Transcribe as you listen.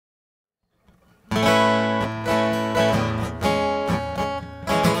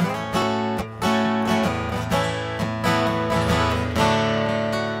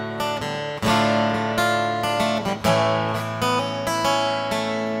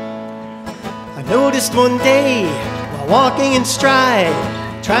Noticed one day while walking in stride,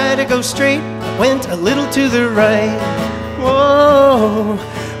 tried to go straight, went a little to the right. Whoa,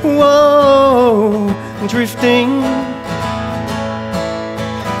 whoa, drifting.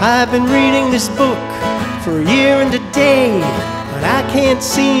 I've been reading this book for a year and a day, but I can't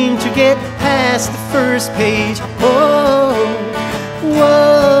seem to get past the first page. Whoa,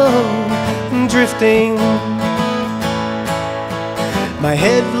 whoa, drifting. My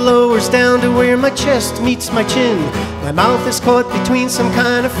head lowers down to where my chest meets my chin. My mouth is caught between some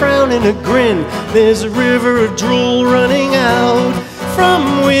kind of frown and a grin. There's a river of drool running out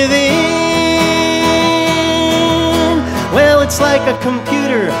from within. Well, it's like a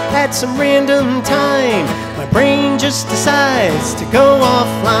computer at some random time. My brain just decides to go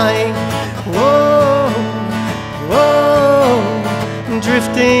offline. Whoa, whoa,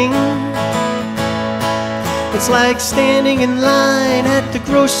 drifting. It's like standing in line at the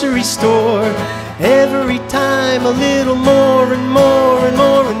grocery store. Every time a little more and more and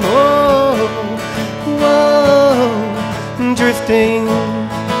more and more. Whoa, drifting.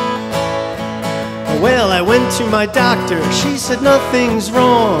 Well, I went to my doctor. She said nothing's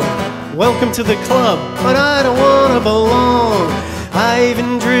wrong. Welcome to the club, but I don't want to belong. I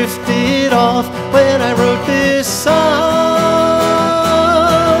even drifted off when I wrote this song.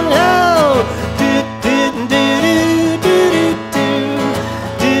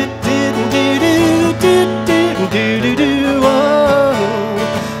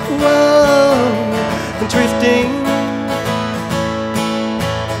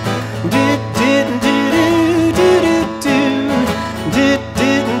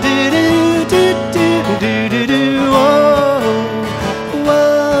 Oh,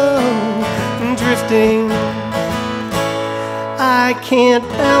 whoa, drifting. I can't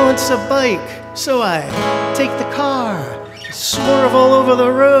balance a bike, so I take the car, swerve all over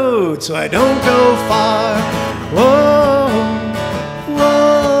the road so I don't go far. Whoa,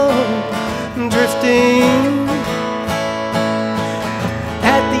 whoa, drifting.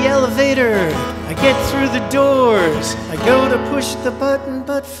 At the elevator, I get through the doors. I go to push the button,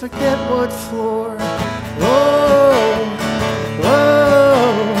 but forget what floor. Whoa,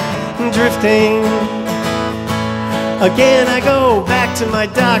 whoa, drifting. Again I go back to my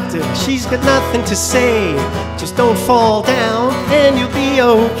doctor. She's got nothing to say. Just don't fall down and you'll be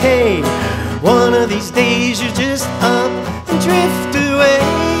okay. One of these days you're just up and drift away.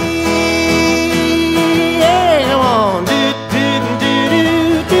 Yeah, come on.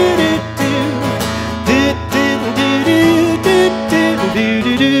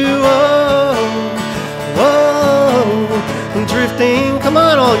 Whoa, whoa, drifting. Come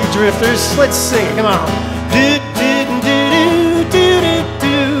on, all you drifters, let's sing it. Come on.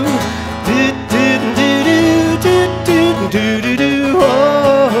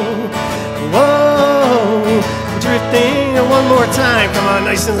 Whoa, drifting. One more time, come on,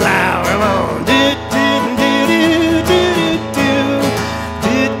 nice and loud, come on.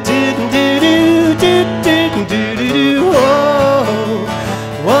 Whoa,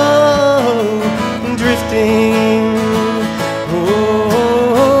 whoa, drifting.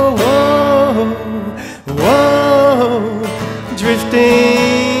 Whoa, whoa, whoa,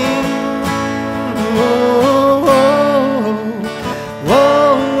 drifting. Whoa, whoa,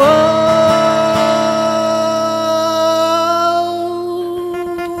 whoa, whoa.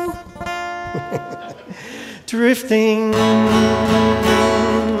 Drifting.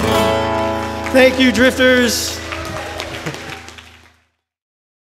 Thank you, drifters.